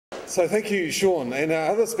So thank you, Sean. And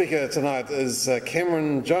our other speaker tonight is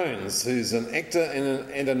Cameron Jones, who's an actor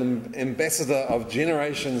and an ambassador of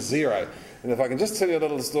Generation Zero. And if I can just tell you a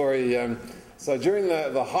little story. So during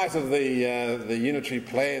the height of the Unitary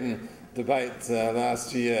Plan debate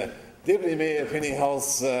last year, Deputy Mayor Penny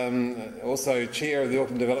Hulse, also chair of the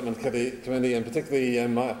Auckland Development Committee, and particularly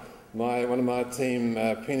one of my team,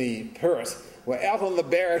 Penny Purritt, were out on the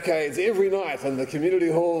barricades every night in the community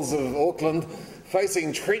halls of Auckland,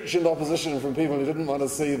 facing trenchant opposition from people who didn't want to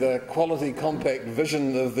see the quality compact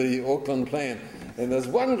vision of the Auckland plan. And there's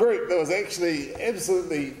one group that was actually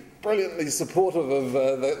absolutely brilliantly supportive of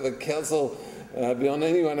the council beyond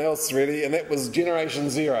anyone else really, and that was Generation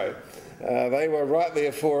Zero. They were right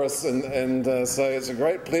there for us, and so it's a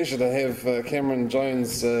great pleasure to have Cameron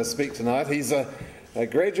Jones speak tonight. He's a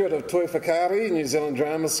graduate of Toi Whakaari, New Zealand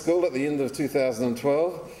Drama School, at the end of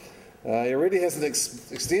 2012. He already has an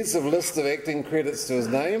extensive list of acting credits to his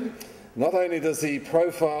name. Not only does he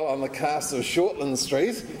profile on the cast of Shortland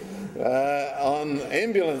Street, on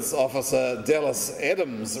ambulance officer Dallas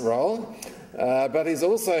Adams' role, but he's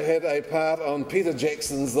also had a part on Peter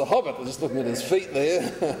Jackson's The Hobbit. I'm just looking at his feet there.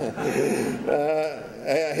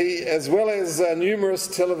 As well as numerous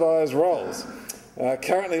televised roles.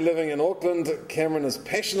 Currently living in Auckland, Cameron is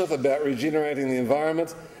passionate about regenerating the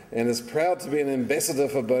environment and is proud to be an ambassador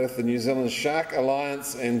for both the New Zealand Shark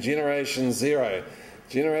Alliance and Generation Zero.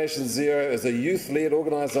 Generation Zero is a youth-led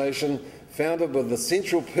organisation founded with the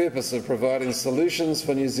central purpose of providing solutions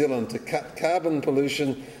for New Zealand to cut carbon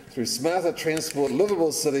pollution through smarter transport,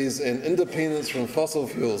 livable cities and independence from fossil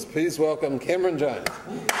fuels. Please welcome Cameron Jones.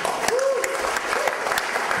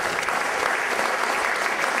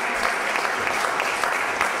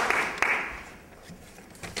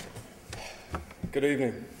 Good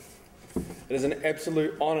evening. It is an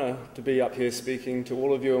absolute honour to be up here speaking to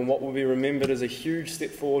all of you in what will be remembered as a huge step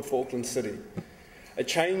forward for Auckland City. A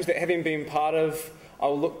change that, having been part of, I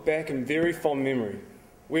will look back in very fond memory.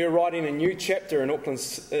 We are writing a new chapter in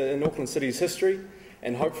Auckland City's history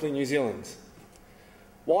and hopefully New Zealand's.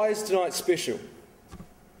 Why is tonight special?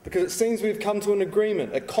 Because it seems we've come to an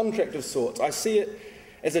agreement, a contract of sorts. I see it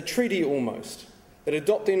as a treaty almost, that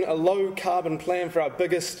adopting a low carbon plan for our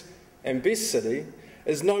biggest and best city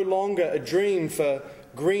is no longer a dream for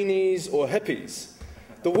greenies or hippies.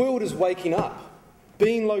 The world is waking up.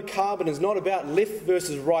 Being low carbon is not about left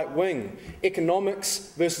versus right wing,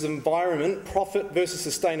 economics versus environment, profit versus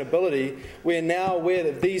sustainability. We are now aware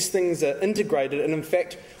that these things are integrated, and in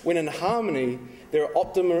fact, when in harmony, there are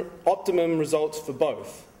optimum results for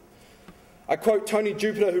both. I quote Tony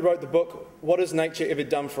Jupiter, who wrote the book, "What Has Nature Ever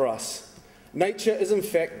Done for Us?" Nature is in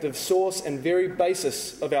fact the source and very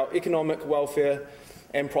basis of our economic welfare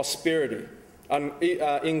and prosperity.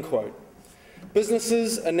 End quote.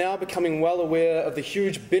 Businesses are now becoming well aware of the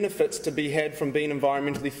huge benefits to be had from being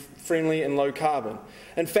environmentally friendly and low carbon.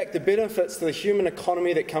 In fact, the benefits to the human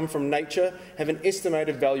economy that come from nature have an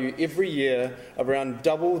estimated value every year of around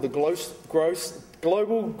double the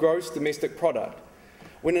global gross domestic product.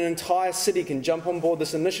 When an entire city can jump on board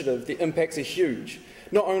this initiative, the impacts are huge.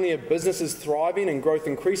 Not only are businesses thriving and growth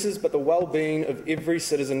increases, but the well-being of every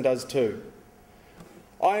citizen does too.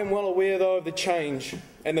 I am well aware, though, of the change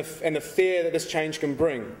and the fear that this change can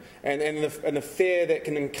bring, and the fear that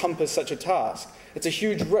can encompass such a task. It's a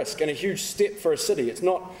huge risk and a huge step for a city. It's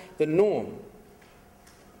not the norm.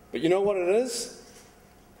 But you know what it is?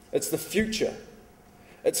 It's the future.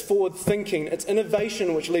 It's forward thinking, it's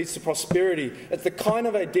innovation which leads to prosperity. It's the kind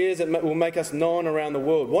of ideas that will make us known around the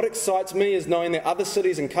world. What excites me is knowing that other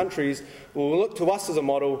cities and countries will look to us as a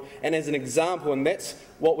model and as an example, and that's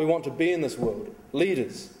what we want to be in this world,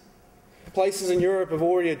 leaders. Places in Europe have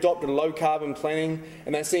already adopted low carbon planning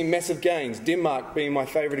and they're seeing massive gains, Denmark being my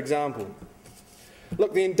favourite example.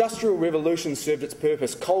 Look, the Industrial Revolution served its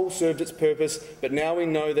purpose, coal served its purpose, but now we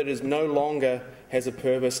know that it no longer has a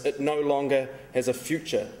purpose, it no longer has a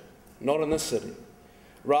future, not in this city.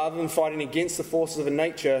 Rather than fighting against the forces of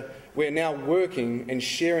nature, we're now working and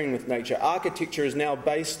sharing with nature. Architecture is now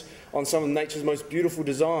based on some of nature's most beautiful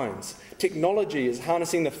designs. Technology is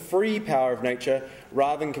harnessing the free power of nature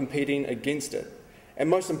rather than competing against it. And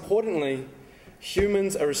most importantly,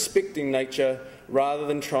 humans are respecting nature rather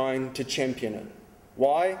than trying to champion it.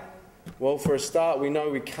 Why? Well, for a start, we know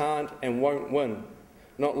we can't and won't win.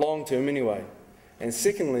 Not long term anyway. And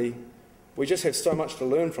secondly, we just have so much to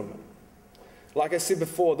learn from it. Like I said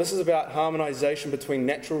before, this is about harmonisation between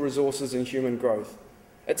natural resources and human growth.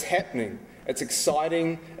 It's happening. It's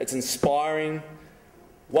exciting. It's inspiring.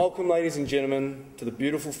 Welcome, ladies and gentlemen, to the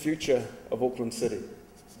beautiful future of Auckland City.